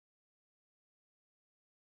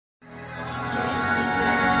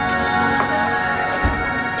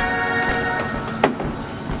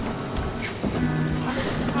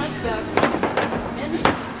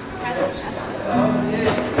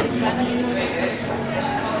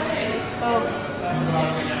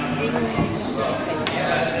Hey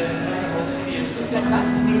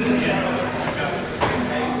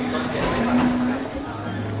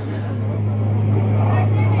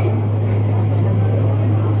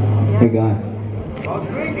guys.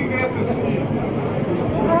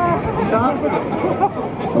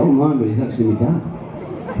 Oh my, but he's actually my dad.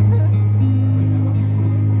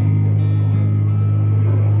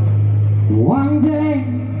 One day,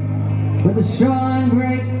 with the shoreline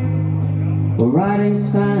break, we're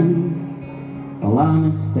riding sand, all our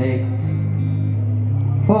mistakes,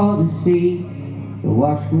 for the sea to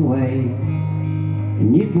wash away,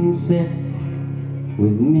 and you can sit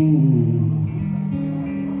with me.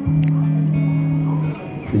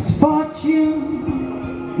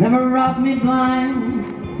 Misfortune never robbed me blind,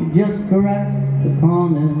 it just caressed the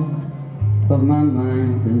corner of my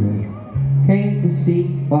mind, and it came to seek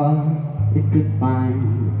what it could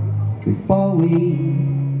find before we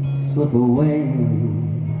slip away.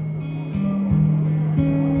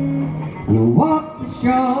 And I walked the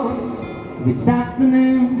shore of its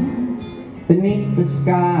afternoon, beneath the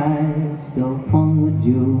sky still hung with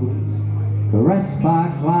jewels, caressed by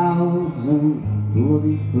clouds and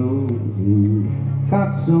bloody fools who got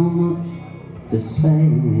so much to say.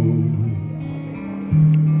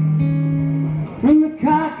 From the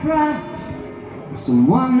car crash, some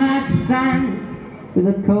one-night stand with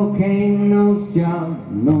a cocaine nose job,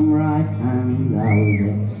 numb right hand, I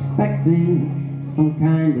was expecting some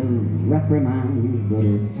kind of reprimand, but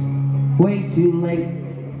it's way too late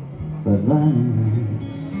for that.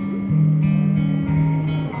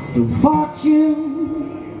 Still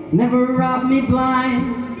fortune never robbed me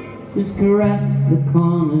blind, just caressed the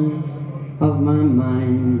corners of my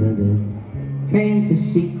mind, and it came to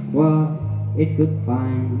seek what it could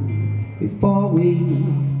find before we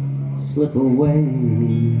slip away.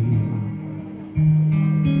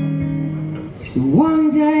 So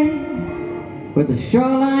one day, where the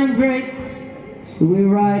shoreline breaks, so we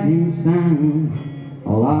ride in sand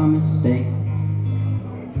all our mistakes,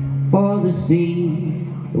 for the sea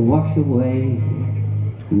to wash away,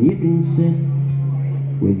 and you can sit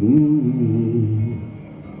with me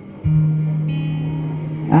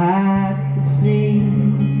at the sea.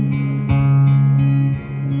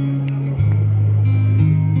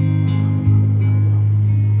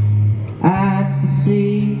 At the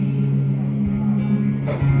sea,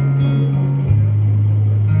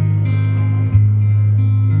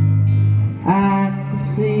 at the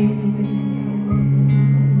sea.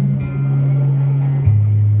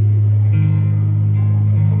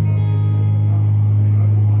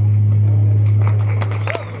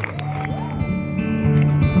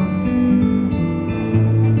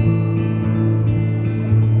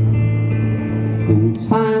 And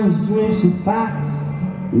times move so fast,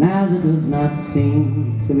 now there does not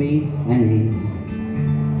seem to be any.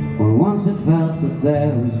 For once it felt that there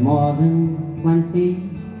was more than plenty.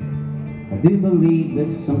 I do believe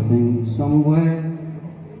that something somewhere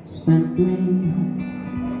sent me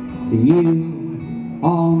to you,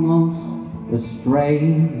 almost astray.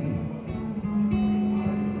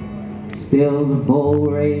 Still the bull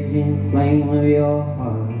raging flame of your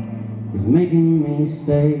heart is making me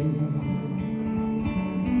stay.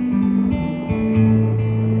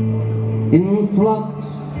 In flux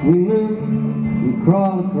we move, we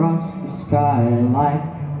crawl across the sky like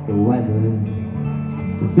the weather.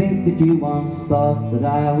 To think that you once thought that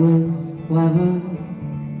I was clever,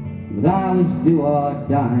 but I was do or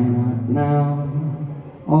die, not now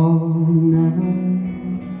or never,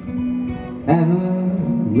 ever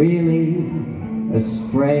really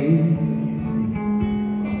astray.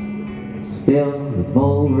 Still the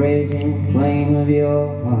bull raging flame of your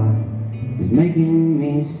heart is making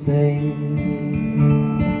me stay.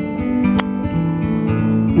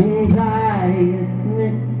 And I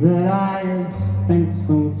admit that I have spent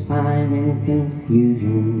some time in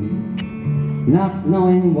confusion, not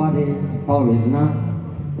knowing what is or is not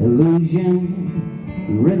illusion,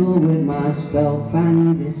 riddled with myself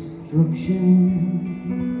and destruction,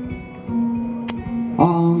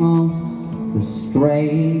 almost astray.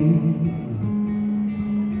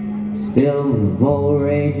 Still the bull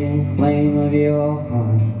raging flame of your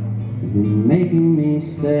heart has been making me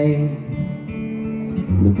stay.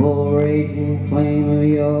 The bull raging flame of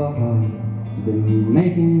your heart has been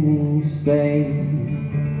making me stay.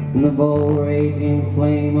 And the bull raging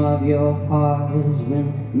flame of your heart has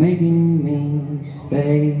been making me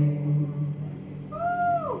stay.